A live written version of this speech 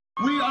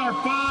We are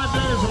 5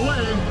 days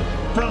away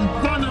from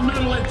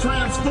fundamentally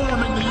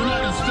transforming the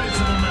United States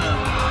of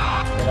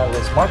America. In other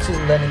words,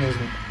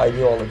 Marxism-Leninism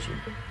ideology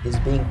is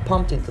being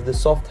pumped into the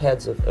soft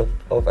heads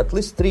of at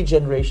least 3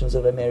 generations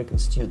of American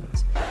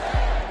students.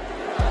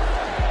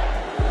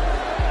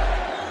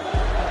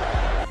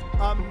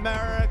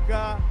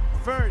 America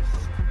first.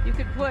 You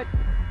could put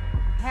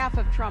half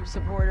of Trump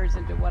supporters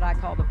into what I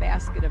call the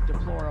basket of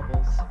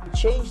deplorables.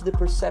 Change the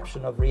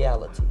perception of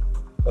reality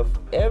of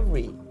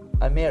every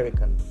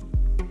American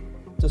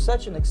to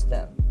such an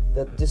extent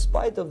that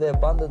despite of the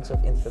abundance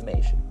of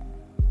information,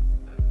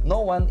 no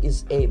one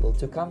is able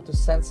to come to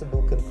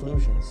sensible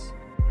conclusions.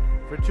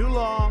 For too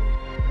long,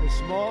 a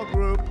small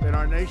group in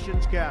our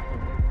nation's capital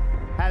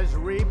has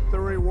reaped the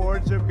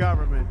rewards of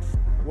government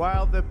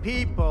while the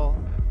people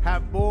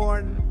have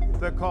borne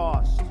the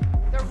cost.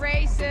 The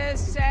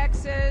racist,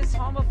 sexist,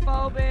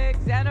 homophobic,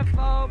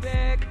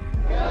 xenophobic.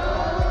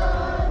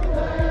 God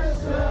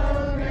bless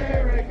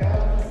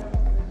America,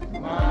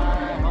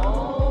 my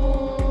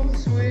home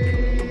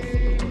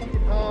sweet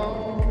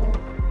home.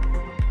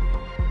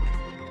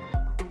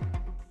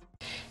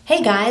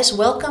 Hey guys,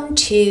 welcome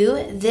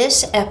to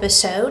this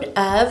episode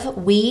of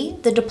We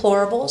the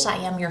Deplorables. I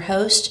am your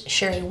host,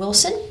 Sherry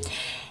Wilson,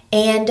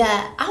 and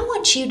I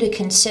want you to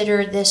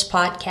consider this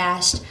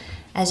podcast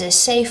as a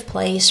safe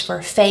place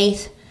for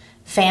faith,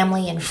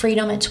 family, and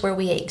freedom. It's where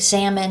we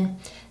examine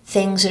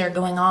things that are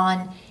going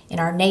on in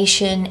our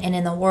nation and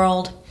in the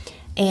world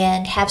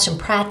and have some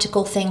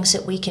practical things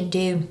that we can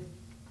do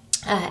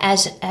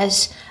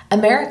as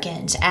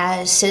Americans,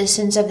 as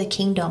citizens of the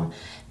kingdom,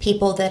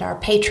 people that are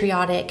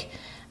patriotic,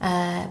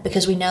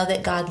 because we know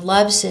that God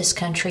loves this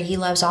country. He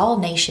loves all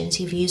nations.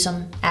 He views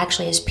them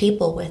actually as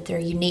people with their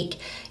unique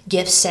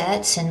gift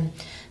sets and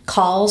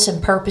calls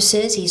and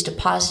purposes. He's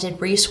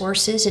deposited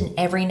resources in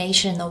every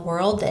nation in the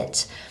world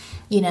that's,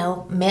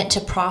 meant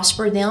to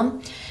prosper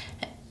them.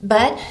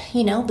 But,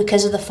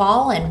 because of the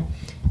fall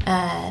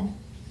and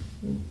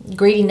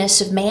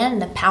greediness of man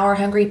and the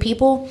power-hungry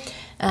people,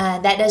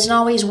 that doesn't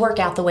always work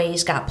out the way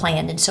He's got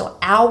planned. And so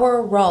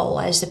our role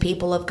as the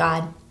people of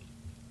God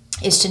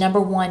is to,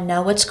 number one,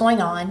 know what's going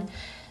on.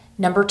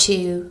 Number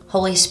two,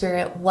 Holy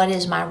Spirit, what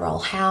is my role?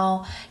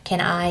 How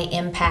can I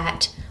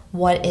impact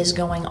what is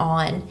going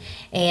on?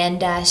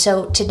 And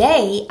so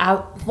today,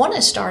 I want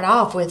to start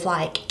off with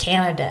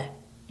Canada.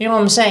 You know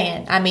what I'm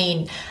saying? I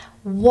mean,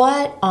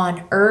 what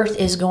on earth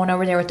is going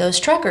over there with those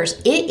truckers?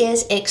 It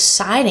is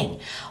exciting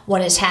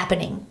what is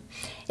happening.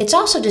 It's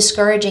also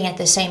discouraging at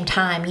the same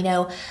time.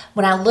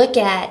 When I look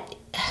at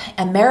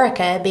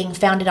America being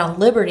founded on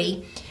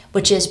liberty,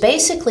 which is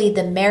basically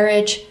the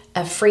marriage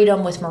of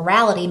freedom with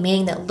morality,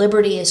 meaning that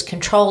liberty is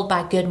controlled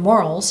by good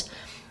morals.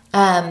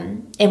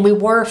 And we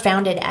were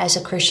founded as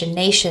a Christian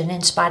nation,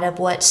 in spite of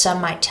what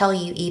some might tell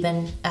you,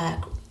 even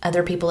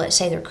other people that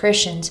say they're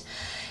Christians.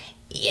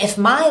 If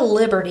my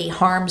liberty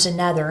harms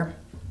another,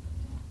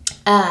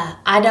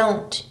 I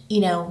don't,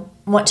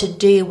 want to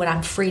do what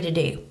I'm free to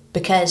do,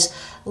 because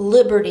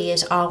liberty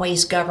is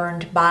always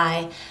governed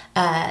by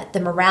the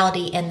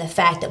morality and the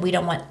fact that we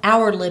don't want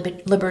our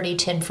liberty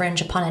to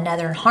infringe upon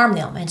another and harm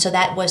them. And so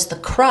that was the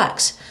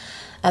crux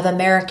of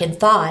American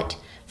thought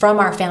from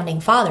our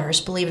founding fathers,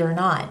 believe it or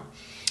not.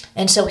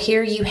 And so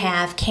here you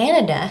have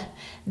Canada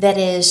that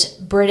is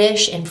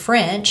British and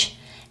French,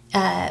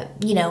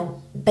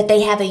 but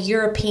they have a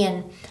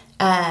European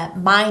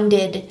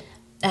minded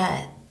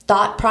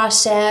thought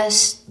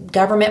process,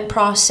 government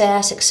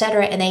process,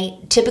 etc., and they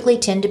typically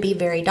tend to be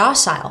very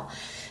docile.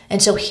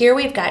 And so here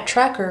we've got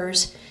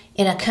truckers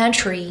in a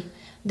country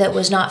that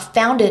was not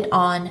founded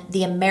on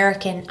the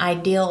American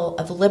ideal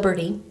of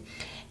liberty,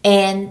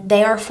 and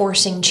they are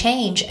forcing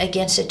change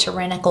against a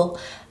tyrannical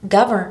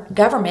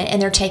government, and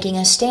they're taking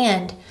a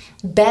stand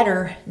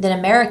better than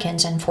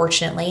Americans,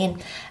 unfortunately.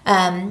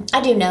 And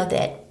I do know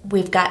that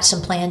we've got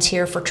some plans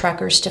here for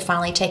truckers to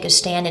finally take a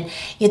stand. And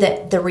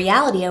the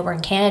reality over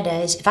in Canada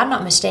is, if I'm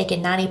not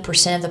mistaken,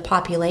 90% of the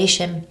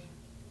population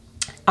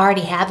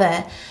already have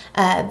a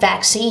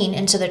vaccine,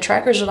 and so the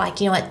truckers are like,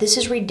 this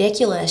is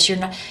ridiculous.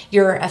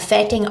 You're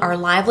affecting our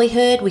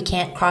livelihood. We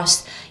can't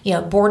cross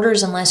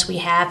borders unless we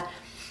have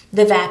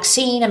the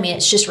vaccine. I mean,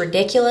 it's just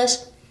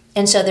ridiculous.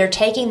 And so they're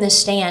taking this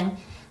stand.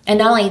 And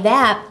not only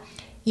that,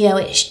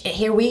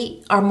 here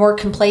we are more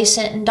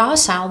complacent and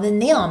docile than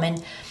them.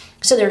 And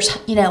so there's,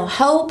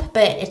 hope,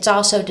 but it's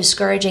also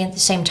discouraging at the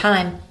same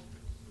time.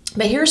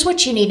 But here's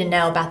what you need to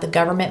know about the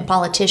government and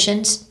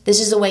politicians.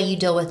 This is the way you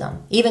deal with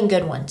them, even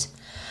good ones.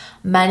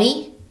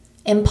 Money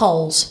and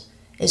polls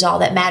is all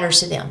that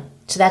matters to them.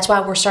 So that's why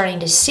we're starting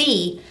to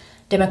see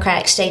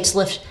Democratic states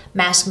lift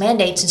mask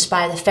mandates in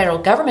spite of the federal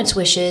government's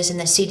wishes and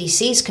the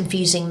CDC's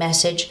confusing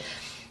message,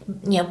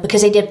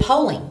 because they did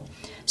polling.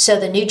 So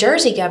the New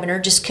Jersey governor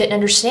just couldn't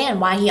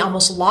understand why he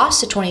almost lost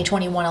the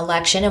 2021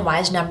 election and why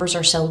his numbers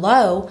are so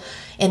low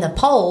in the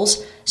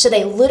polls. So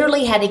they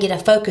literally had to get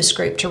a focus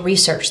group to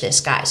research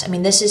this, guys. I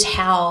mean, this is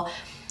how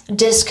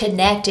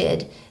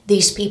disconnected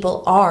these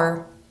people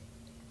are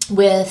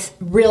with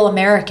real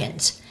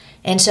Americans.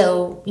 And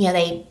so,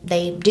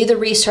 they do the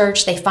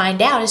research, they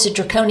find out it's a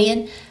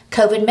draconian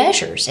COVID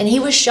measures. And he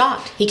was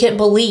shocked. He couldn't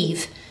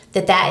believe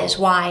that is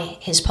why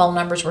his poll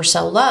numbers were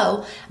so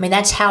low. I mean,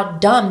 that's how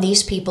dumb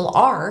these people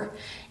are.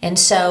 And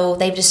so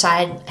they've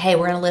decided, hey,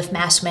 we're going to lift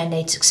mask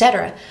mandates,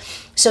 etc.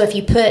 So if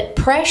you put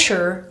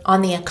pressure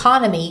on the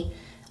economy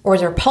or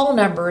their poll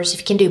numbers,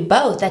 if you can do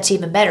both, that's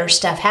even better.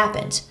 Stuff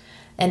happens.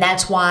 And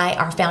that's why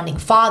our founding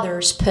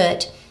fathers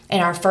put in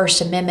our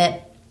First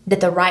Amendment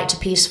that the right to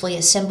peacefully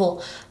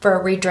assemble for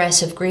a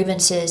redress of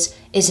grievances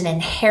is an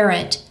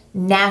inherent,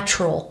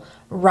 natural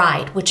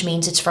right, which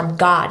means it's from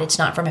God. It's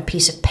not from a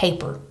piece of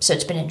paper. So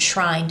it's been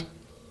enshrined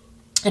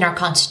in our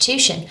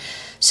Constitution.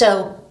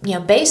 So,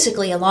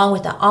 basically, along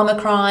with the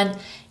Omicron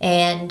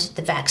and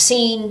the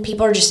vaccine,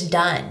 people are just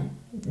done.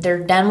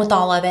 They're done with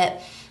all of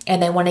it,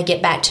 and they want to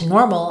get back to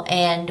normal.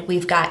 And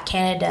we've got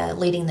Canada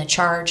leading the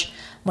charge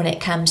when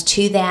it comes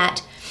to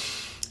that.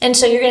 And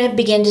so you're going to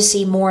begin to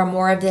see more and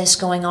more of this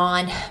going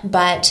on.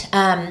 But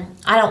I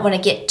don't want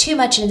to get too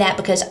much into that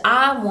because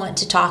I want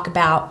to talk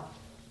about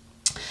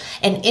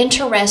an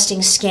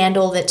interesting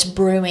scandal that's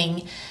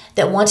brewing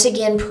that once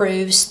again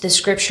proves the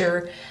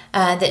scripture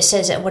that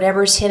says that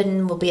whatever is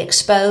hidden will be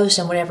exposed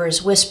and whatever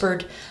is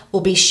whispered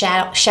will be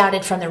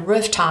shouted from the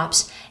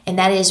rooftops, and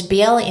that is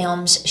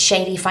BLM's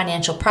shady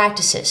financial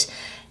practices.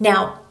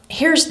 Now,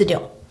 here's the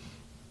deal.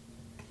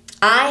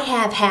 I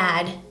have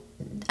had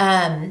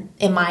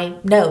in my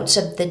notes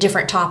of the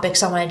different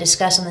topics I want to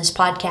discuss on this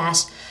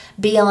podcast,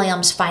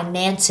 BLM's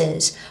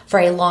finances for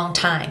a long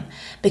time.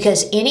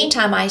 Because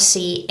anytime I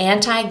see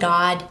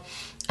anti-God,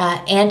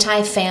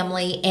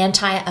 anti-family,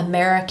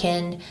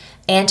 anti-American,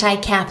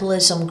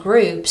 anti-capitalism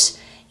groups,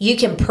 you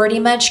can pretty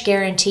much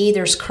guarantee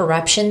there's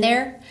corruption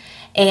there.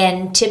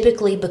 And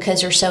typically,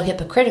 because they're so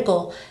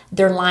hypocritical,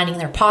 they're lining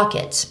their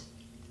pockets.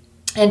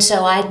 And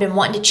so I'd been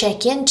wanting to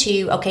check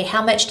into, okay,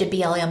 how much did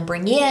BLM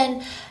bring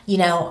in?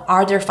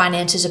 Are their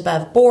finances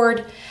above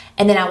board?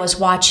 And then I was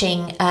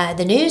watching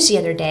the news the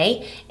other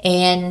day,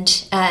 and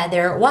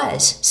there it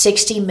was,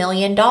 $60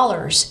 million.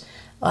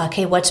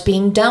 Okay, what's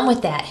being done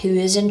with that? Who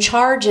is in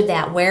charge of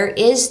that? Where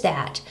is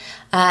that?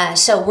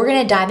 So we're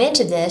going to dive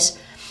into this.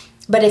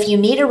 But if you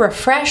need a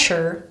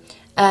refresher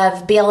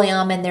of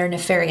BLM and their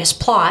nefarious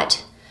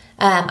plot,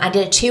 I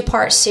did a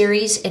 2-part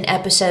series in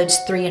episodes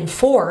 3 and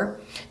 4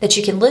 that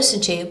you can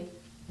listen to.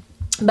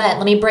 But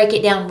let me break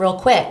it down real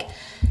quick.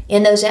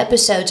 In those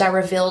episodes, I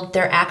revealed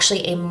they're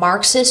actually a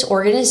Marxist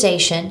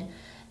organization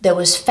that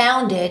was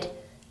founded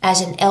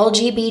as an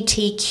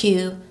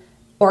LGBTQ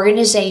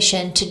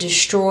organization to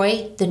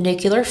destroy the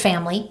nuclear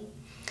family.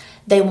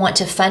 They want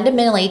to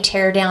fundamentally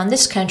tear down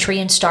this country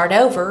and start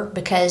over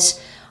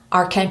because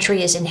our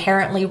country is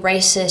inherently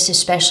racist,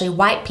 especially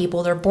white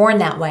people. They're born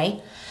that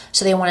way.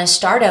 So they want to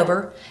start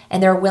over,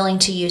 and they're willing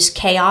to use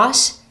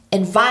chaos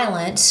and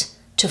violence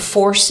to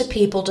force the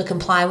people to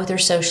comply with their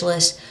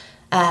socialist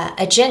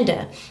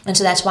agenda. And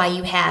so that's why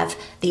you have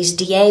these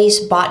DAs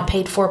bought and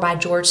paid for by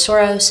George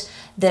Soros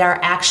that are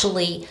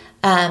actually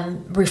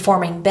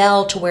reforming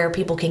bail to where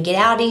people can get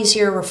out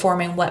easier,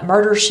 reforming what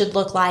murder should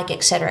look like,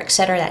 et cetera, et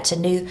cetera. That's a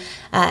new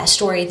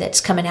story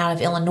that's coming out of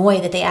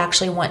Illinois, that they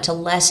actually want to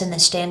lessen the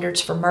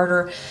standards for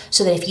murder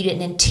so that if you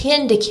didn't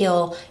intend to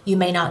kill, you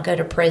may not go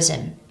to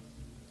prison.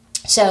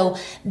 So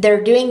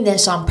they're doing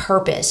this on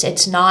purpose.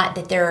 It's not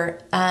that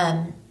they're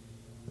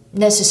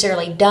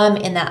necessarily dumb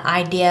in the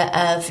idea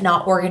of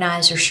not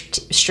organized or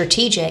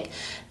strategic.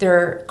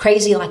 They're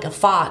crazy like a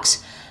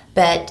fox,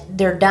 but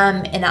they're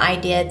dumb in the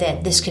idea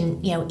that this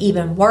can,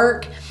 even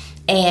work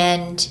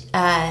and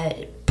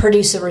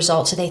produce the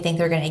results that they think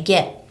they're going to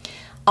get.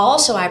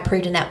 Also, I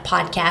proved in that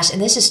podcast,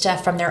 and this is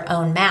stuff from their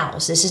own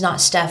mouths. This is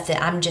not stuff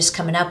that I'm just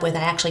coming up with.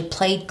 I actually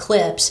played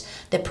clips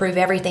that prove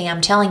everything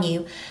I'm telling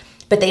you.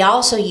 But they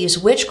also use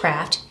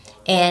witchcraft.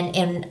 And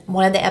in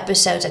one of the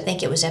episodes, I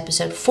think it was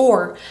episode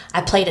 4,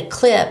 I played a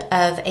clip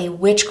of a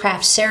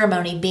witchcraft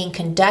ceremony being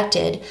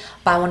conducted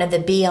by one of the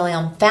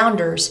BLM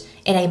founders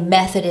in a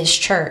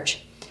Methodist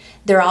church.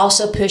 They're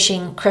also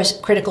pushing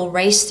critical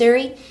race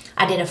theory.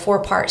 I did a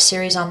 4-part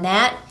series on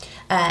that.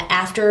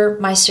 After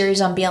my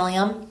series on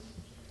BLM,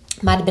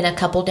 might have been a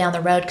couple down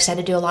the road because I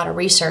had to do a lot of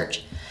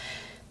research.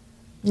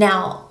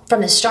 Now,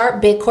 from the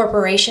start, big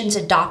corporations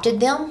adopted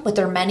them with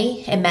their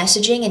money and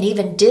messaging, and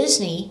even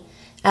Disney,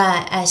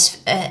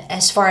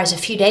 as far as a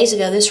few days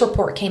ago, this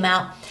report came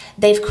out,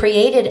 they've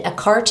created a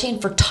cartoon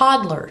for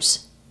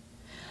toddlers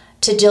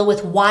to deal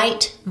with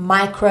white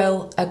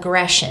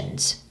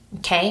microaggressions.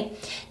 Okay?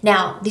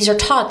 Now, these are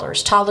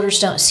toddlers. Toddlers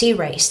don't see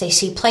race. They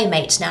see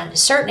playmates. Now, at a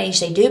certain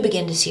age, they do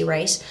begin to see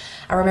race.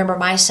 I remember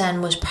my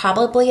son was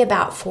probably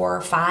about 4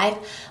 or 5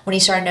 when he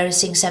started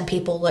noticing some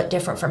people look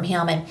different from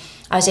him, and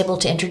I was able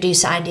to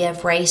introduce the idea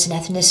of race and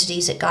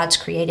ethnicities that God's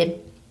created.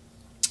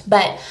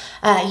 But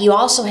you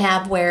also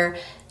have where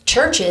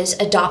churches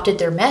adopted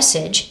their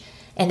message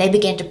and they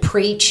began to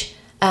preach,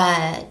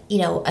 inherent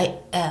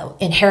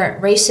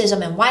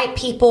racism in white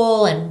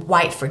people and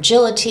white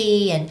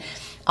fragility and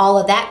all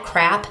of that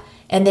crap.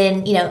 And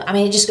then,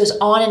 it just goes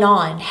on and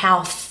on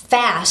how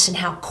fast and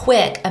how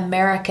quick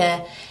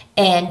America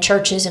and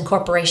churches and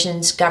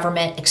corporations,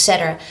 government,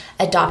 etc.,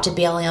 adopted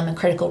BLM and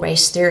critical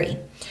race theory.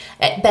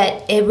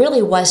 But it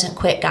really wasn't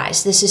quick,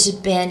 guys. This has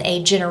been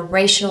a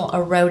generational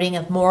eroding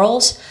of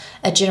morals,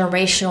 a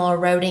generational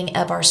eroding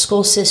of our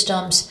school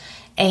systems,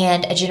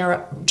 and a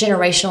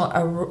generational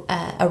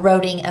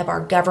eroding of our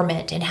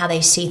government and how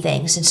they see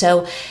things. And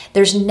so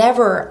there's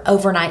never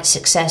overnight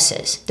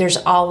successes. There's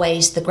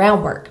always the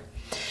groundwork.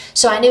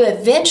 So I knew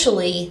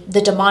eventually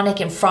the demonic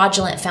and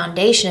fraudulent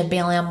foundation of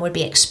BLM would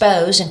be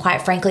exposed. And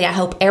quite frankly, I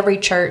hope every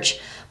church,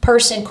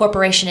 person,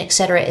 corporation,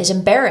 etc. is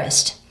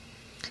embarrassed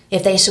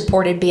if they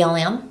supported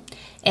BLM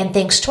and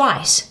thinks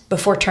twice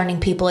before turning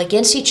people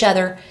against each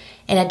other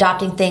and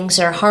adopting things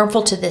that are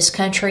harmful to this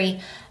country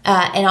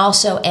and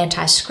also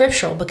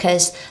anti-scriptural,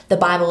 because the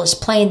Bible is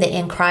plain that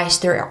in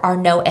Christ there are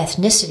no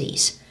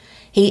ethnicities.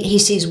 He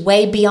sees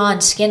way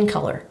beyond skin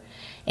color.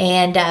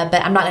 And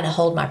but I'm not going to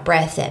hold my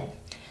breath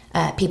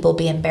that people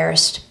be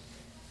embarrassed.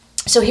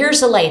 So here's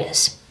the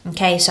latest.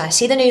 Okay, so I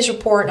see the news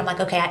report and I'm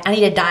like, okay, I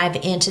need to dive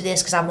into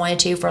this because I've wanted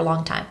to for a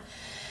long time.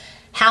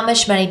 How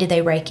much money did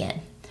they rake in?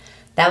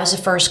 That was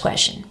the first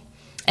question.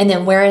 And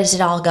then where is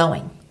it all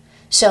going?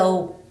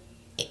 So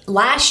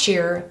last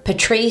year,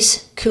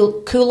 Patrice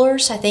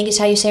Cullors, I think is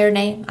how you say her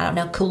name. I don't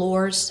know,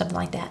 Cullors, something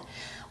like that.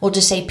 We'll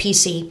just say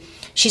PC.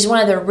 She's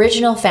one of the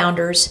original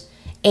founders,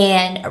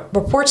 and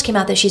reports came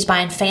out that she's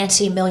buying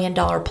fancy $1 million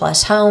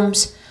plus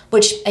homes,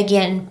 which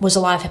again was a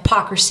lot of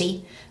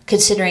hypocrisy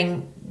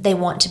considering they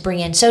want to bring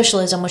in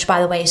socialism, which by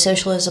the way,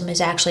 socialism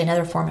is actually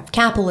another form of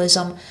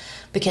capitalism,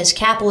 because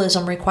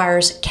capitalism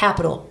requires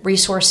capital,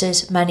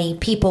 resources, money,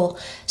 people.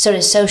 So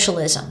does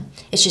socialism.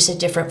 It's just a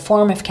different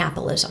form of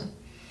capitalism.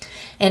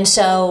 And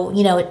so,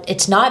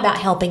 it's not about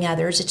helping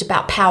others. It's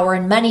about power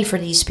and money for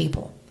these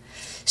people.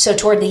 So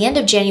toward the end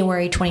of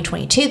January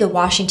 2022, the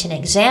Washington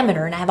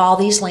Examiner, and I have all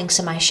these links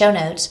in my show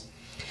notes,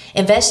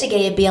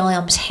 investigated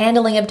BLM's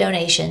handling of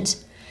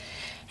donations,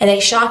 and they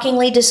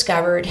shockingly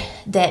discovered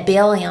that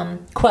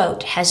BLM,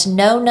 quote, has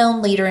no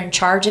known leader in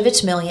charge of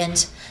its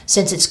millions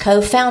since its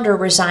co-founder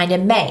resigned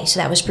in May, so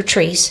that was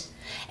Patrice,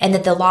 and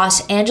that the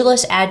Los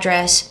Angeles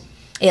address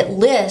it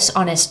lists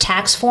on its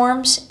tax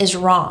forms is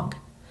wrong.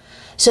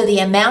 So the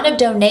amount of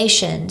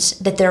donations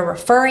that they're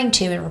referring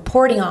to and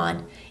reporting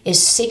on is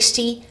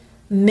 $60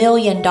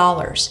 million.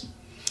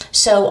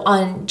 So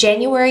on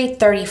January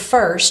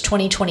 31st,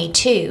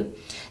 2022,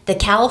 the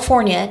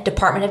California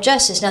Department of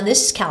Justice, now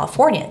this is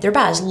California, they're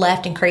about as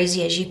left and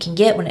crazy as you can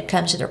get when it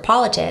comes to their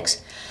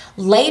politics,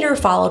 later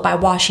followed by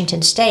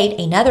Washington State,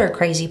 another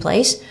crazy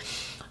place.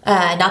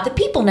 Not the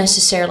people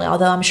necessarily,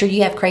 although I'm sure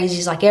you have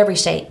crazies like every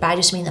state, but I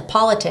just mean the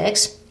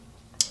politics.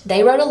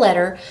 They wrote a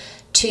letter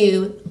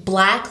to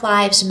Black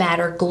Lives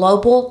Matter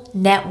Global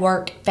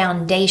Network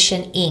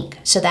Foundation, Inc.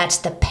 So that's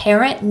the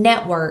parent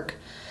network,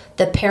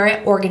 the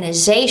parent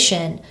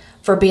organization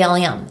for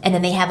BLM. And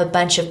then they have a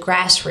bunch of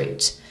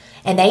grassroots.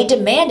 And they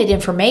demanded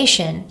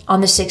information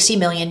on the $60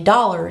 million.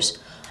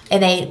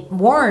 And they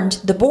warned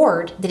the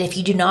board that if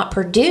you do not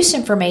produce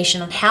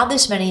information on how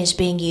this money is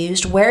being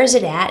used, where is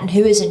it at, and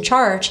who is in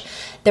charge,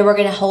 then we're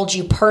going to hold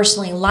you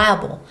personally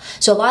liable.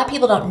 So a lot of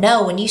people don't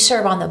know when you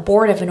serve on the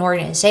board of an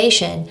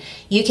organization,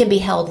 you can be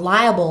held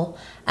liable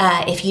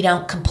if you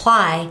don't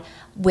comply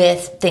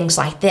with things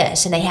like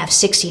this. And they have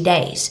 60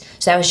 days.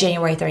 So that was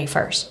January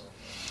 31st.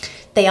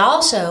 They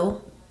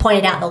also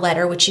pointed out in the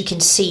letter, which you can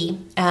see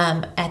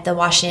at the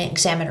Washington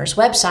Examiner's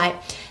website,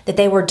 that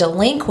they were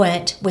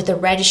delinquent with the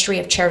Registry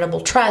of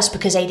Charitable Trusts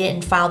because they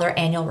didn't file their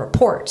annual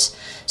reports.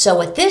 So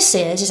what this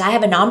is I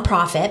have a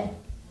nonprofit,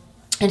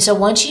 and so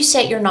once you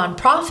set your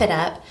nonprofit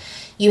up,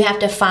 you have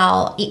to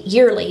file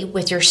yearly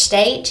with your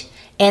state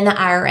and the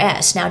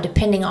IRS. Now,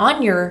 depending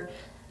on your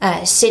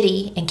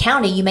city and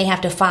county, you may have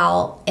to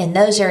file in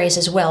those areas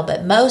as well,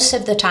 but most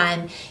of the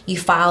time you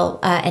file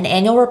an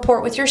annual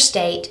report with your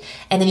state,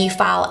 and then you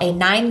file a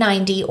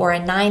 990 or a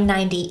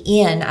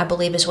 990N, I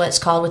believe is what it's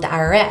called, with the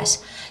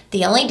IRS.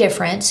 The only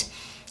difference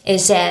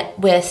is that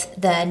with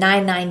the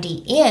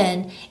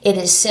 990N, it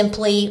is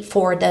simply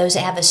for those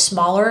that have a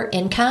smaller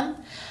income,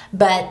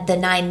 but the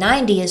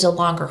 990 is a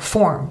longer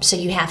form, so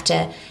you have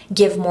to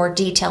give more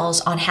details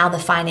on how the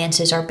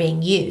finances are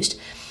being used.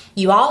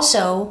 You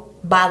also,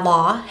 by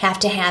law, have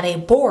to have a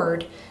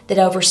board that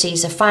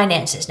oversees the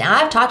finances. Now,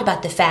 I've talked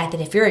about the fact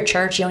that if you're a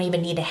church, you don't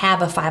even need to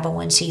have a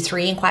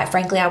 501c3, and quite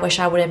frankly, I wish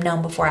I would have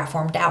known before I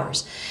formed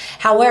ours.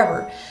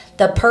 However,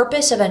 the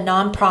purpose of a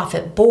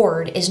nonprofit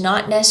board is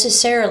not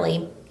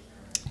necessarily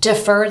to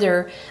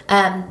further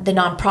the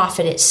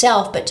nonprofit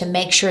itself, but to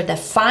make sure the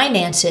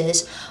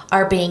finances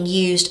are being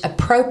used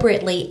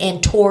appropriately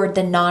and toward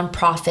the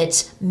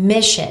nonprofit's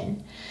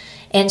mission.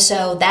 And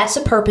so that's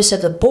the purpose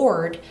of the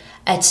board.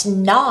 It's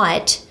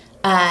not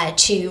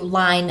to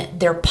line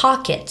their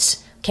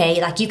pockets,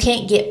 okay? Like you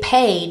can't get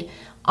paid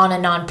on a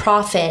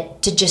nonprofit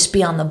to just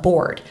be on the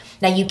board.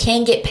 Now, you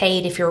can get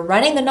paid if you're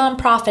running the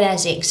nonprofit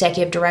as the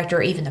executive director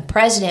or even the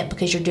president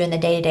because you're doing the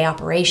day-to-day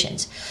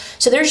operations.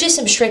 So there's just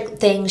some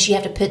strict things. You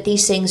have to put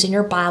these things in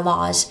your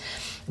bylaws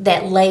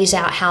that lays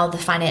out how the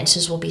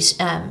finances will be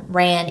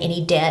ran,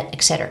 any debt,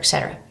 et cetera, et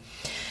cetera.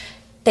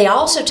 They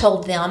also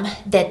told them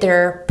that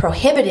they're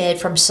prohibited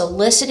from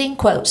soliciting,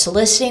 quote,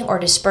 soliciting or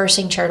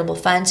dispersing charitable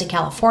funds in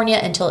California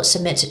until it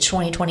submits its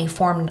 2020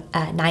 Form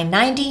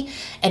 990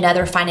 and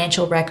other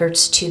financial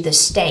records to the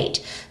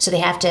state. So they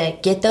have to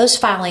get those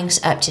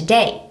filings up to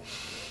date.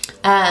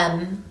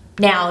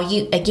 Now,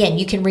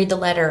 you can read the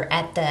letter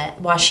at the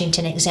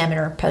Washington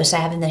Examiner post I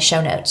have in the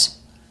show notes.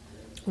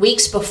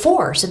 Weeks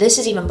before, so this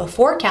is even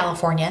before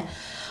California,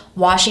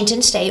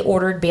 Washington State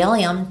ordered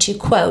BLM to,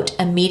 quote,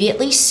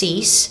 immediately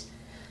cease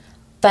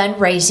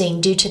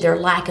fundraising due to their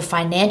lack of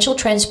financial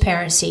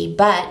transparency,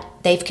 but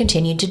they've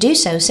continued to do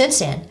so since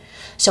then.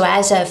 So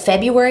as of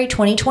February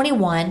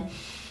 2021,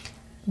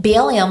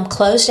 BLM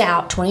closed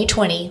out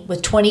 2020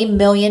 with $20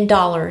 million,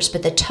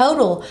 but the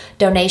total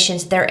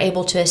donations they're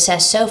able to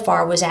assess so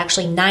far was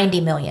actually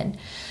 $90 million.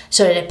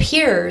 So it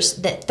appears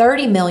that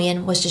 $30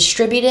 million was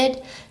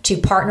distributed to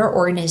partner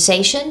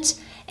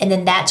organizations, and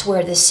then that's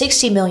where the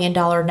 $60 million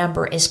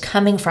number is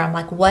coming from,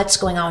 like what's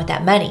going on with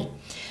that money.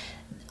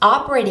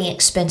 Operating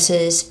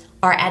expenses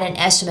are at an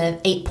estimate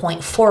of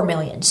 $8.4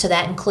 million. So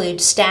that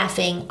includes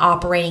staffing,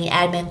 operating,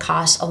 admin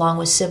costs, along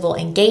with civil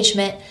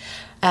engagement,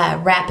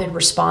 rapid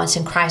response,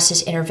 and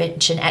crisis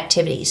intervention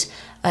activities.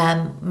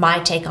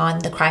 My take on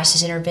the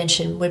crisis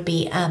intervention would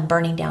be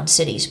burning down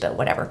cities, but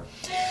whatever.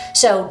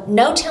 So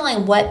no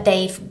telling what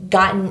they've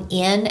gotten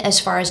in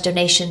as far as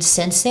donations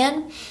since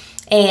then.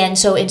 And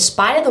so in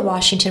spite of the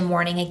Washington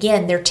warning,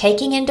 again, they're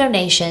taking in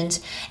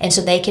donations, and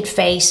so they could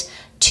face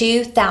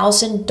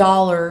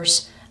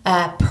 $2,000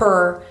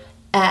 per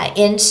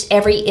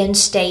every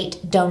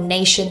in-state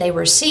donation they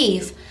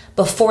receive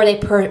before they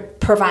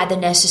provide the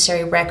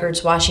necessary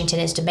records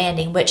Washington is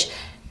demanding, which,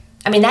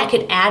 I mean, that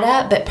could add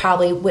up, but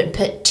probably wouldn't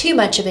put too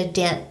much of a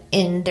dent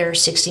in their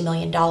 $60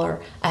 million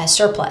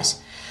surplus.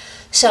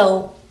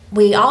 So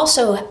we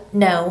also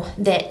know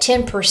that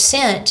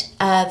 10%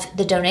 of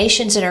the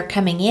donations that are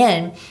coming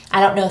in,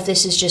 I don't know if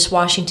this is just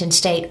Washington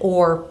State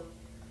or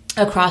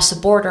across the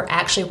board, are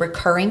actually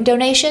recurring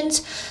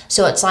donations.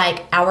 So it's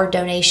like our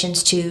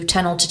donations to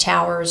Tunnel to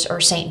Towers or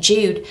St.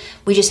 Jude,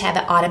 we just have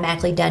it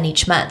automatically done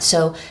each month.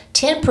 So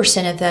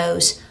 10% of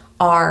those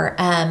are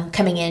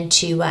coming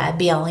into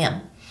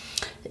BLM.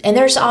 And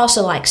there's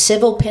also like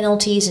civil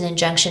penalties and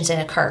injunctions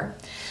that occur.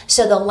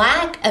 So the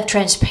lack of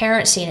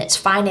transparency in its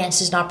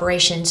finances and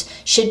operations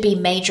should be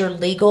major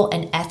legal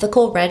and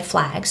ethical red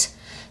flags.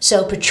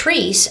 So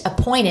Patrice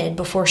appointed,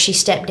 before she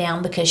stepped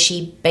down, because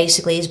she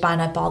basically is buying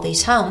up all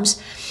these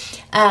homes,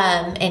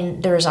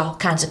 and there's all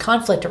kinds of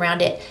conflict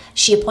around it,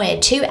 she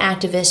appointed two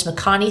activists,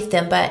 Makani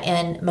Thimba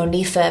and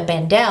Monifa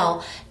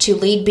Bandel, to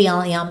lead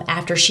BLM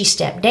after she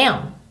stepped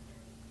down.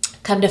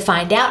 Come to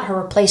find out,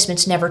 her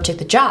replacements never took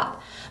the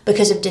job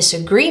because of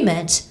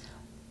disagreements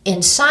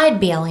inside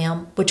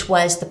BLM, which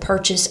was the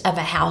purchase of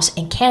a house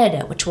in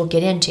Canada, which we'll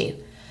get into.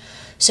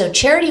 So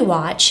Charity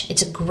Watch,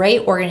 it's a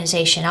great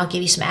organization. I'll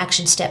give you some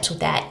action steps with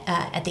that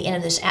at the end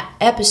of this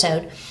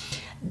episode.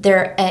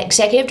 Their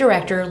executive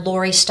director,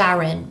 Lori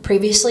Styron,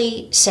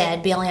 previously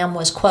said BLM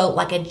was, quote,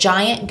 like a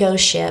giant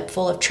ghost ship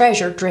full of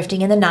treasure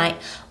drifting in the night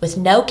with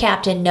no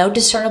captain, no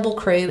discernible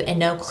crew, and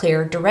no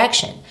clear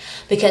direction.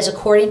 Because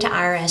according to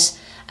IRS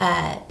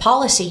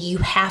policy, you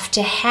have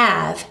to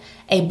have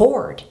a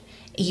board.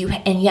 You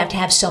have to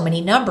have so many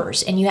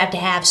numbers, and you have to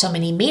have so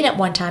many meet at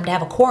one time to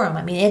have a quorum.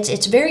 I mean,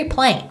 it's very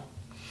plain.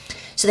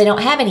 So they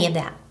don't have any of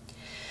that.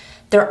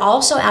 They're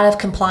also out of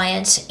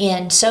compliance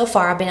in, so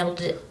far, I've been able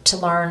to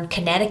learn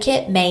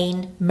Connecticut,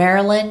 Maine,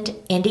 Maryland,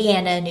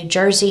 Indiana, New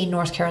Jersey,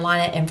 North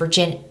Carolina, and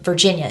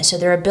Virginia. So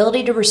their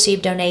ability to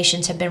receive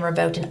donations have been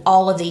revoked in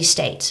all of these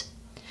states.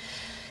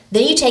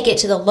 Then you take it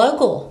to the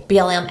local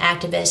BLM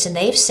activists, and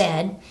they've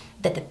said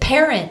that the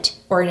parent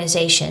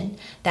organization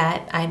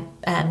that I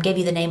gave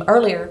you the name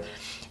earlier,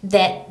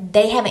 that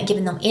they haven't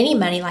given them any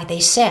money like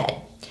they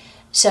said.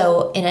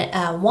 So in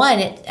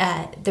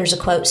there's a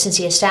quote, since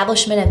the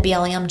establishment of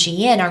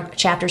BLM-GN, our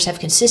chapters have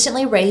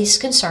consistently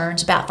raised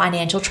concerns about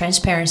financial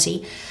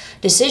transparency,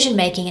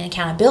 decision-making, and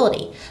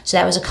accountability. So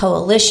that was a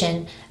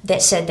coalition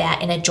that said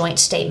that in a joint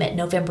statement in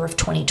November of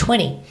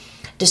 2020.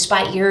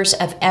 Despite years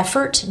of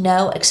effort,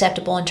 no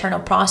acceptable internal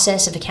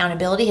process of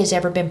accountability has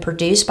ever been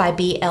produced by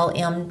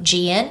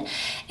BLM-GN,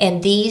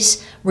 and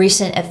these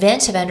recent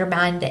events have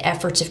undermined the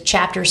efforts of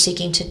chapters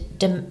seeking to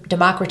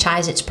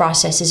democratize its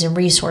processes and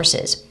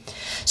resources.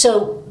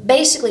 So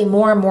basically,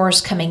 more and more is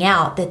coming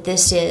out that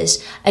this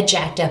is a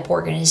jacked up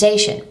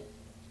organization.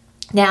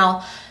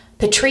 Now,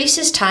 Patrice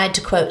is tied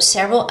to, quote,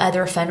 several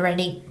other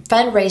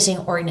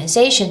fundraising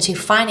organizations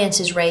whose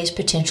finances raise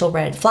potential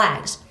red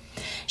flags.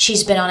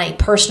 She's been on a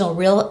personal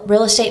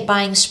real estate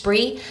buying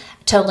spree,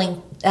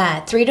 totaling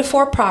 3 to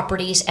 4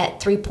 properties at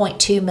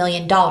 $3.2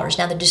 million.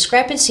 Now, the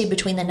discrepancy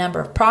between the number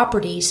of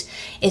properties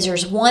is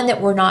there's one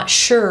that we're not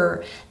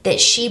sure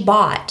that she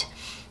bought.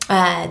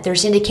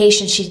 There's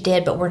indications she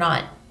did, but we're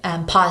not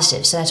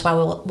positive, so that's why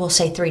we'll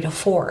say 3 to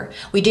 4.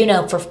 We do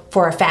know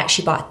for a fact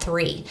she bought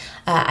 3.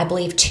 I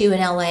believe 2 in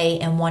LA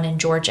and 1 in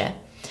Georgia.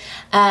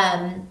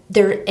 And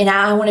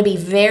I want to be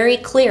very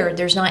clear,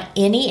 there's not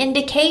any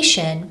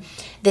indication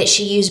that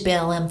she used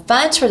BLM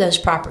funds for those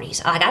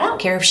properties. Like, I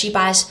don't care if she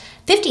buys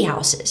 50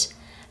 houses.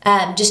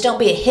 Just don't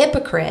be a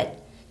hypocrite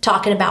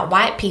talking about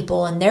white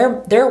people and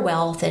their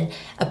wealth and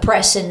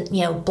oppressing,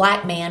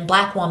 black man,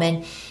 black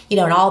woman,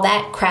 and all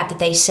that crap that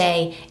they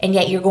say, and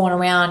yet you're going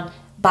around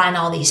buying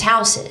all these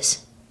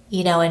houses,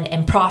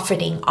 and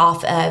profiting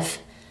off of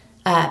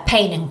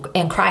pain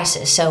and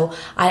crisis. So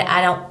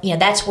I don't,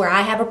 that's where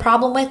I have a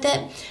problem with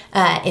it.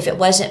 If it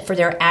wasn't for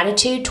their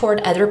attitude toward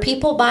other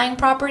people buying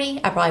property,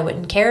 I probably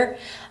wouldn't care.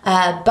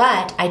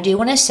 But I do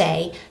want to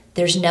say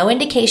there's no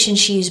indication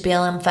she used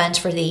BLM funds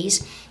for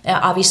these.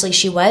 Obviously,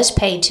 she was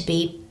paid to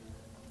be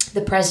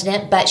the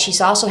president, but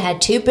she's also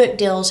had 2 book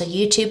deals, a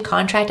YouTube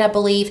contract, I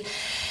believe.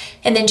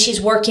 And then she's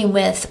working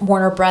with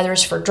Warner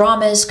Brothers for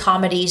dramas,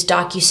 comedies,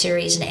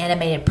 docuseries, and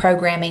animated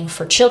programming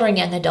for children,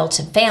 young adults,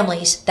 and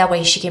families. That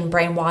way she can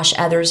brainwash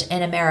others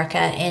in America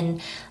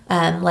and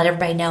let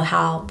everybody know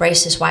how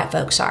racist white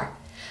folks are.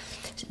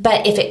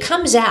 But if it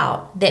comes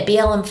out that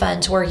BLM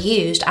funds were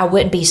used, I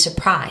wouldn't be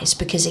surprised,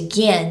 because,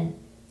 again,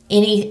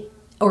 any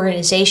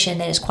organization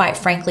that is quite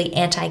frankly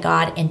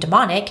anti-God and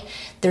demonic,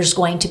 there's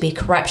going to be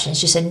corruption.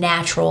 It's just a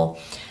natural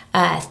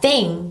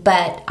thing.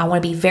 But I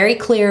want to be very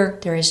clear,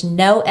 there is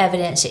no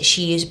evidence that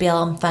she used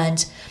BLM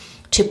funds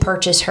to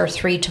purchase her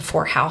 3 to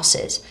 4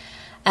 houses.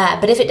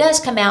 But if it does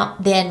come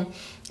out, then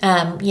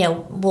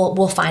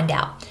we'll find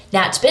out.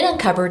 Now, it's been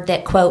uncovered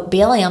that, quote,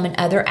 BLM and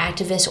other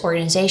activist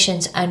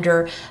organizations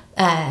under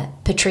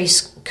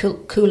Patrisse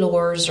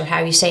Cullors, or how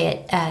you say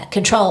it,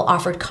 control,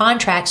 offered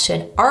contracts to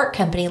an art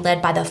company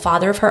led by the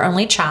father of her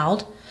only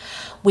child.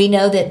 We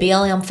know that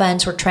BLM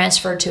funds were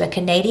transferred to a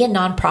Canadian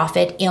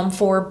nonprofit,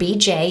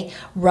 M4BJ,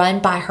 run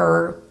by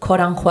her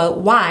quote-unquote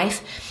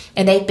wife,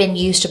 and they've been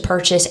used to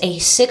purchase a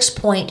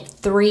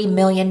 $6.3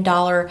 million,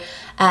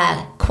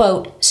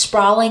 quote,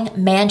 sprawling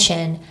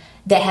mansion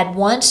that had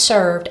once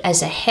served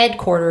as a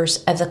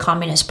headquarters of the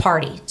Communist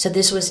Party. So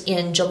this was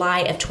in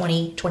July of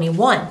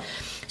 2021.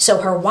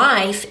 So her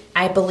wife,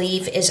 I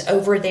believe, is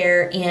over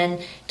there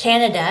in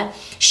Canada.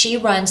 She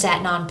runs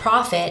that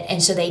nonprofit,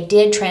 and so they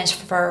did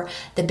transfer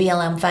the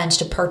BLM funds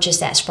to purchase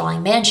that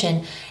sprawling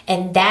mansion,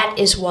 and that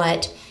is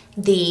what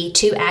the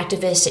 2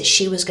 activists that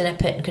she was going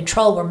to put in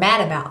control were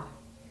mad about.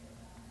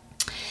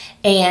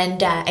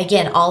 And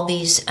again, all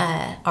these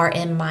are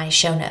in my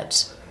show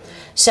notes.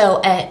 So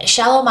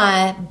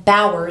Shalomai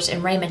Bowers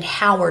and Raymond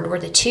Howard were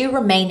the 2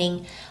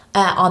 remaining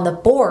on the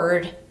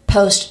board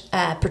post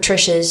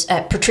Patrice's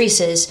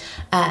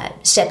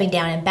stepping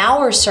down. And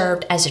Bowers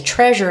served as a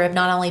treasurer of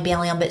not only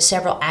BLM, but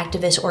several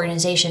activist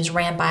organizations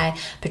ran by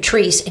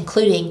Patrisse,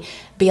 including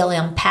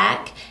BLM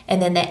PAC,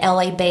 and then the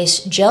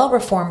LA-based Jail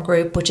Reform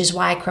Group, which is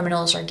why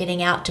criminals are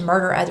getting out to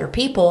murder other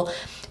people,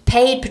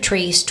 paid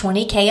Patrisse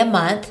 $20K a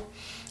month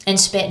and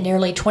spent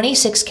nearly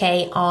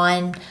 $26K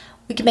on,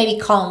 we could maybe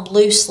call them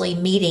loosely,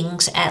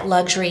 meetings at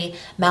luxury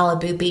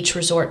Malibu beach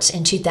resorts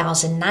in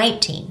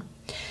 2019.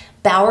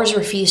 Bowers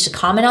refused to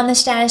comment on the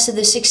status of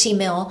the $60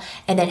 million,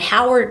 and then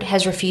Howard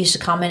has refused to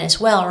comment as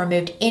well, and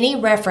removed any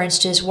reference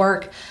to his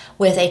work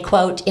with a,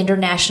 quote,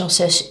 international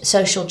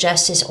social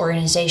justice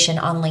organization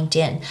on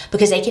LinkedIn,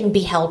 because they can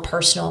be held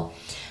personally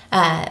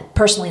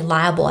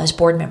liable as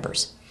board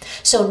members.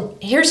 So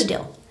here's the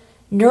deal.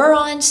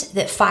 Neurons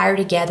that fire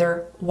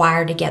together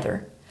wire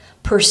together.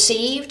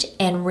 Perceived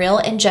and real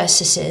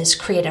injustices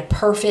create a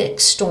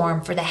perfect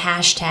storm for the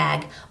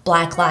hashtag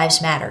Black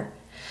Lives Matter.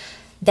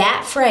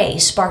 That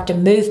phrase sparked a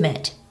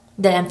movement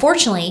that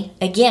unfortunately,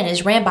 again,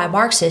 is ran by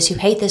Marxists who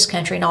hate this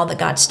country and all that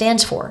God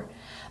stands for.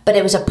 But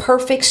it was a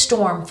perfect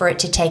storm for it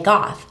to take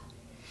off.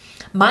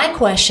 My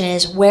question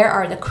is, where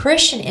are the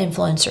Christian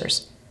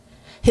influencers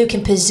who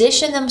can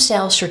position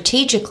themselves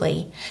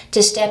strategically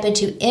to step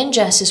into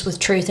injustice with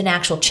truth and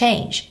actual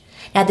change?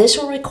 Now, this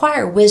will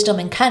require wisdom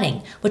and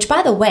cunning, which,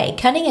 by the way,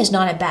 cunning is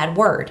not a bad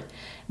word.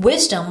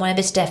 Wisdom, one of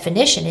its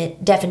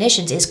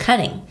definitions is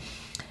cunning.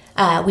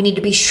 We need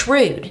to be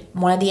shrewd.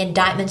 One of the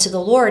indictments of the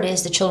Lord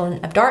is the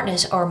children of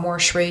darkness are more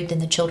shrewd than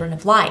the children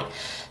of light.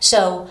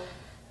 So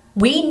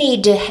we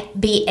need to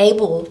be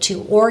able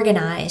to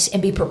organize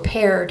and be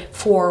prepared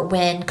for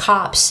when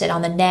cops sit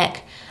on the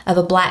neck of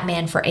a black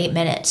man for 8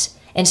 minutes,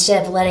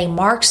 instead of letting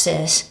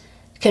Marxists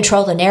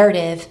control the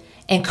narrative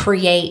and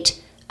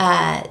create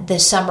the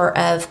summer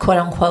of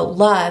quote-unquote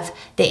love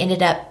that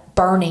ended up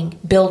burning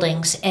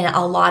buildings, and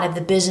a lot of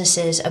the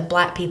businesses of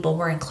black people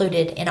were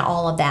included in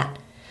all of that.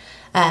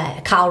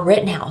 Kyle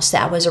Rittenhouse,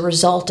 that was a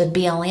result of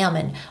BLM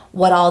and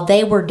what all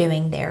they were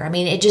doing there. I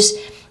mean,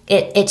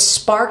 it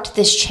sparked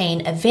this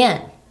chain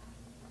event.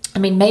 I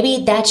mean,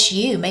 maybe that's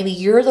you. Maybe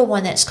you're the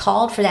one that's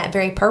called for that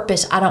very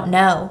purpose. I don't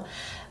know.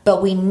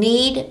 But we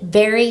need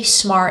very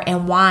smart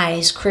and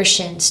wise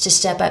Christians to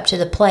step up to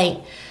the plate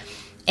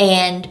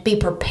and be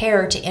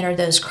prepared to enter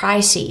those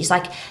crises.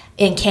 Like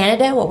in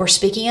Canada, what we're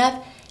speaking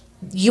of,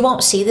 you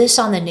won't see this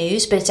on the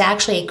news, but it's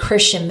actually a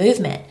Christian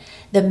movement.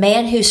 The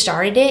man who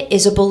started it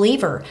is a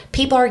believer.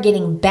 People are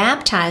getting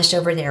baptized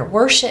over there.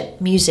 Worship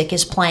music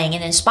is playing.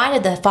 And in spite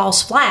of the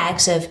false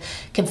flags of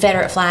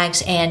Confederate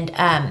flags and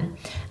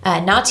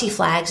Nazi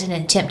flags in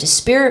an attempt to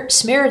smear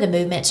the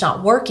movement. It's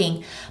not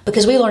working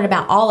because we learned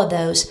about all of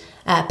those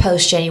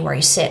post January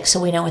 6th, so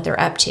we know what they're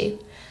up to.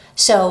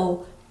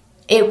 So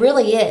it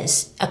really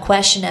is a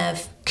question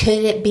of,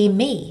 could it be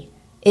me?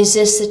 Is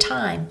this the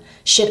time?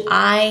 Should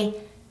I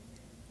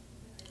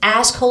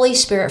ask Holy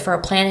Spirit for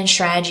a plan and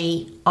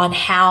strategy on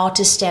how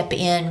to step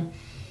in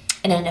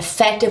an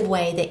effective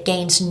way that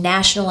gains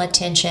national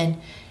attention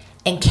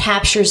and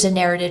captures the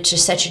narrative to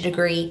such a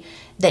degree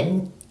that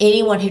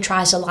anyone who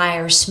tries to lie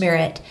or smear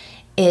it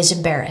is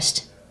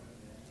embarrassed?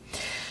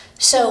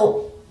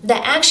 So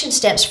the action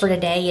steps for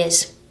today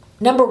is,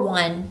 number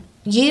one,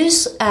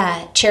 use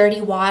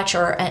Charity Watch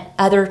or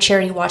other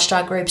charity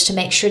watchdog groups to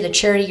make sure the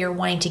charity you're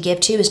wanting to give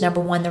to is,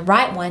 number one, the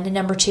right one, and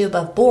number two,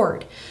 above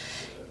board.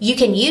 You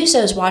can use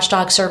those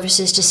watchdog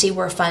services to see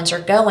where funds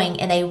are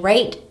going, and they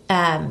rate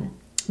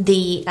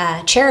the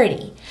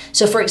charity.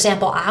 So, for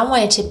example, I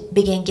wanted to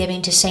begin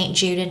giving to St.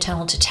 Jude and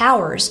Tunnel to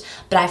Towers,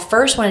 but I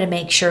first wanted to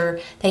make sure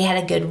they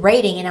had a good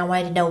rating, and I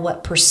wanted to know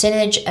what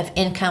percentage of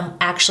income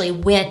actually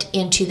went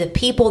into the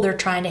people they're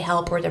trying to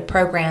help or the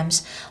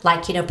programs,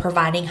 like,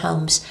 providing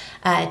homes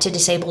to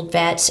disabled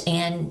vets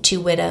and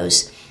to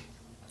widows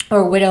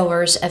or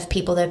widowers of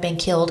people that have been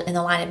killed in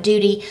the line of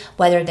duty,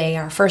 whether they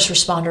are first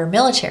responder or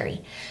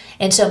military.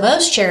 And so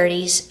most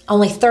charities,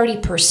 only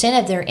 30%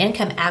 of their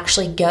income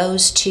actually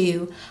goes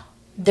to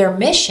their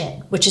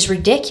mission, which is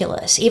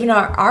ridiculous. Even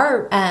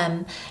our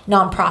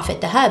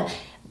nonprofit, The Hub,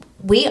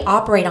 we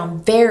operate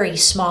on very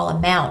small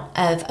amount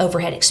of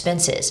overhead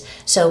expenses.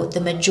 So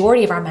the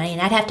majority of our money,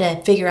 and I'd have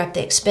to figure out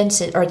the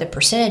expenses or the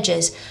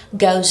percentages,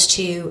 goes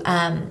to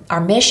our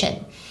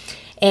mission.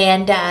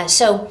 And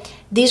so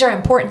these are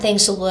important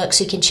things to look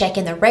so you can check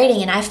in the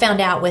rating. And I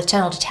found out with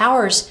Tunnel to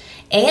Towers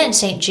and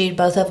St. Jude,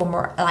 both of them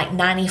were like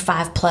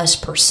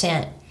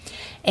 95+%.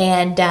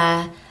 And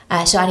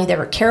so I knew they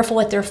were careful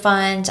with their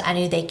funds. I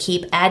knew they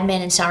keep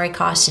admin and salary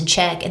costs in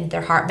check, and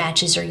their heart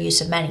matches their use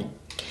of money.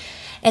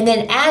 And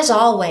then, as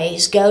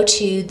always, go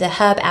to the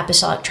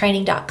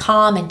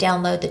hubapostolictraining.com and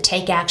download the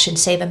Take Action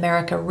Save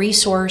America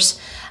resource.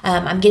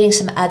 I'm getting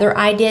some other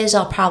ideas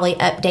I'll probably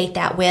update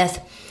that with.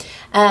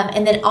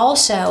 And then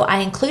also, I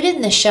included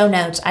in the show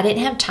notes, I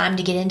didn't have time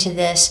to get into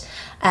this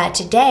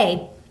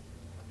today,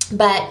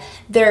 but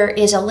there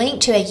is a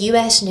link to a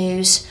U.S.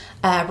 News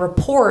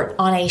report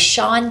on a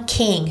Shaun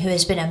King, who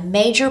has been a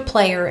major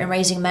player in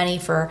raising money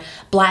for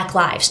Black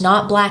Lives,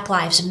 not Black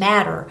Lives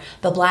Matter,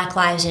 but Black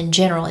Lives in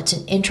general. It's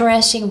an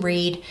interesting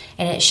read,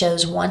 and it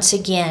shows once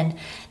again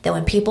that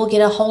when people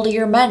get a hold of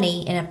your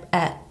money in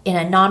a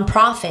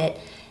nonprofit,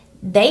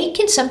 they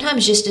can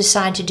sometimes just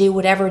decide to do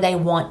whatever they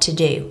want to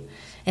do.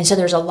 And so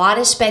there's a lot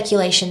of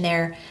speculation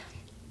there.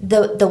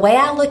 The way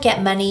I look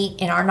at money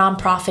in our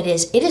nonprofit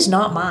is, it is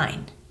not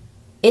mine.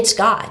 It's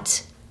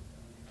God's.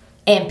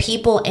 And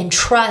people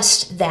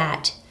entrust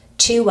that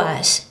to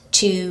us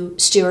to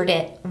steward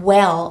it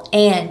well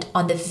and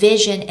on the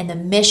vision and the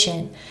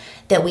mission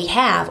that we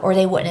have, or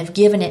they wouldn't have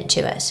given it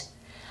to us.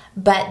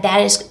 But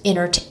that is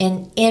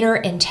inner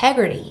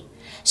integrity.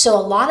 So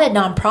a lot of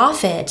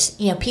nonprofits,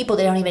 people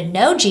that don't even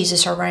know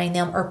Jesus are running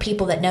them, or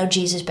people that know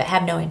Jesus but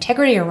have no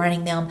integrity are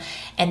running them.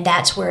 And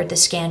that's where the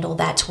scandal,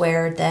 that's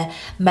where the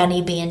money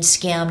being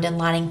skimmed and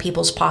lining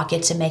people's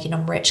pockets and making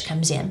them rich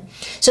comes in.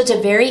 So it's a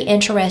very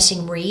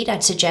interesting read.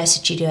 I'd suggest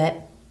that you do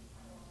it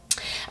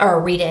or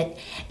read it.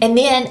 And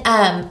then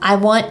I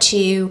want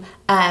to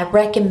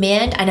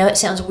recommend, I know it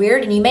sounds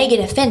weird and you may get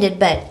offended,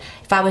 but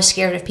if I was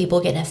scared of people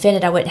getting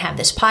offended, I wouldn't have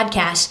this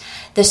podcast.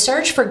 The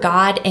Search for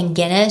God in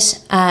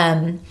Guinness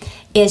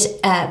is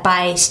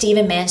by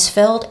Stephen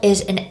Mansfield,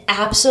 is an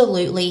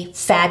absolutely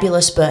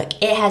fabulous book.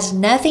 It has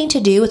nothing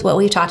to do with what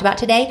we've talked about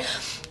today,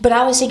 but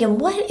I was thinking,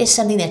 what is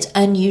something that's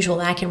unusual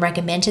that I can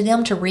recommend to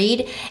them to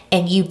read?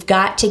 And you've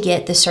got to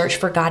get The Search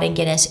for God in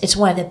Guinness. It's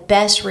one of the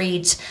best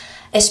reads,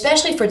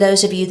 especially for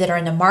those of you that are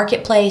in the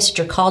marketplace, that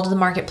you're called to the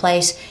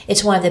marketplace.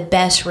 It's one of the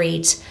best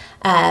reads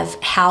of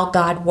how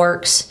God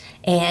works.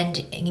 And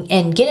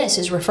Guinness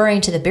is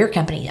referring to the beer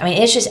company. I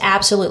mean, it's just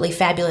absolutely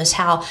fabulous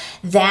how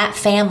that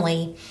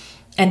family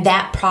and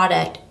that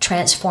product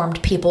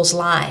transformed people's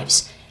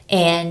lives,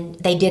 and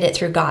they did it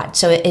through God.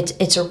 So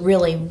it's a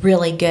really,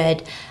 really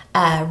good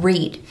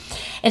read.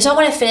 And so I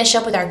want to finish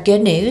up with our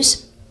good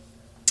news,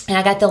 and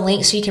I got the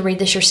link so you can read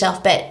this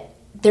yourself. But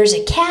there's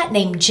a cat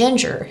named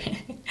Ginger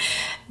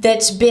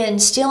that's been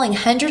stealing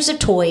hundreds of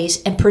toys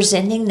and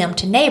presenting them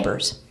to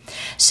neighbors.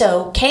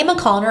 So Kay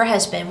McCall and her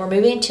husband were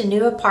moving to a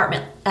new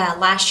apartment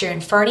last year in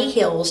Ferny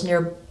Hills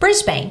near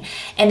Brisbane,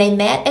 and they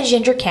met a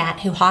ginger cat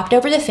who hopped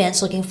over the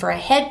fence looking for a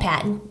head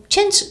pat and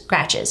chin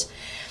scratches.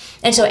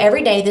 And so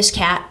every day this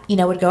cat,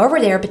 would go over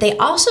there, but they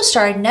also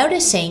started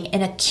noticing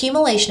an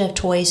accumulation of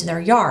toys in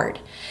their yard.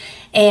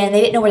 And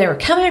they didn't know where they were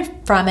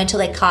coming from until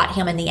they caught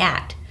him in the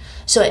act.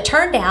 So it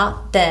turned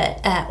out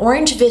the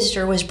orange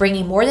visitor was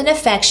bringing more than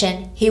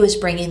affection, he was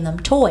bringing them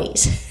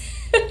toys.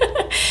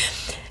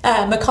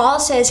 McCall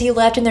says he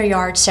left in their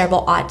yard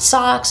several odd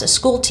socks, a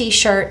school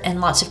t-shirt, and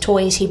lots of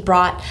toys. He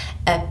brought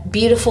a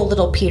beautiful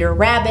little Peter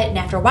Rabbit, and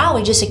after a while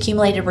we just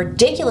accumulated a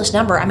ridiculous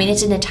number. I mean,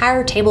 it's an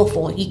entire table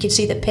full. You can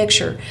see the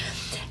picture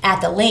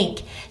at the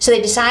link. So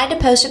they decided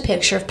to post a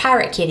picture of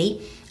Pirate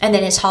Kitty and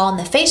then his haul in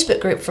the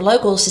Facebook group for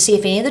locals to see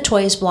if any of the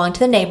toys belonged to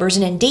the neighbors.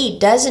 And indeed,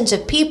 dozens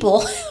of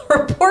people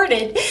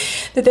reported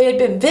that they had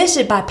been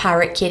visited by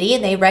Pirate Kitty,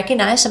 and they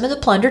recognized some of the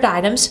plundered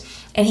items,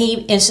 and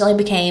he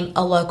instantly became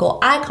a local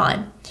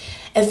icon.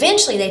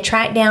 Eventually, they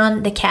tracked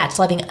down the cat's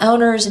loving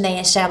owners, and they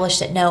established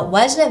that no, it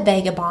wasn't a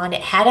vagabond.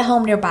 It had a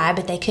home nearby,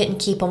 but they couldn't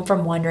keep him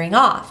from wandering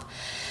off.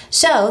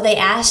 So they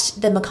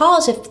asked the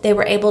McCalls if they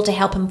were able to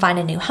help him find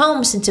a new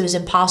home, since it was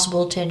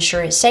impossible to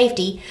ensure his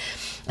safety.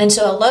 And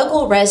so a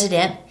local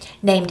resident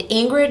named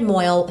Ingrid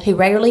Moyle, who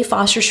regularly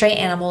fosters stray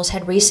animals,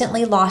 had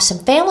recently lost some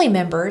family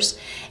members,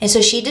 and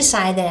so she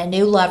decided that a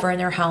new lover in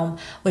their home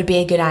would be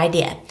a good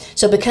idea.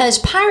 So because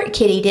Pirate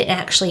Kitty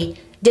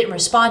didn't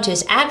respond to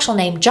his actual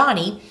name,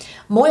 Johnny,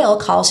 Moyle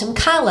calls him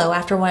Kylo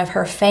after one of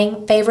her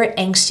favorite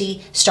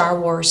angsty Star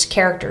Wars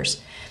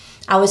characters.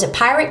 I was a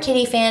Pirate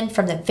Kitty fan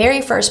from the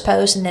very first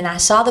post, and then I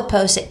saw the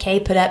post that Kay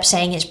put up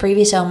saying his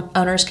previous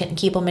owners couldn't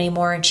keep him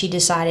anymore, and she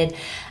decided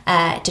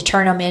to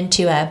turn him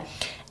into a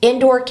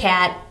indoor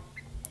cat,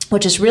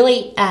 which is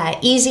really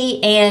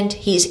easy, and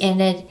he's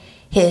ended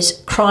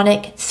his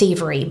chronic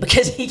thievery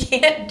because he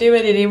can't do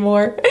it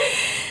anymore.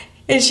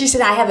 And she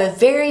said, I have a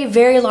very,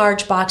 very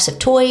large box of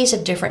toys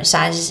of different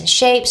sizes and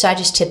shapes. So I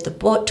just tipped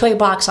the toy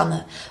box on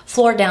the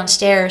floor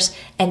downstairs,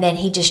 and then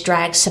he just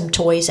drags some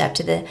toys up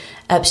to the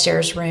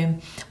upstairs room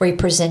where he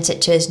presents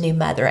it to his new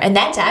mother. And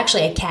that's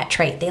actually a cat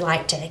trait. They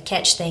like to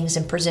catch things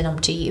and present them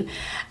to you.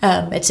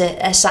 It's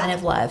a sign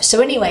of love.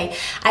 So anyway,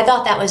 I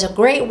thought that was a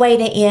great way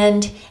to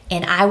end,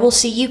 and I will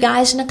see you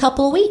guys in a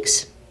couple of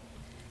weeks.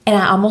 And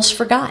I almost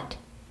forgot.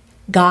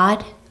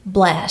 God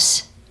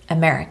bless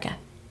America.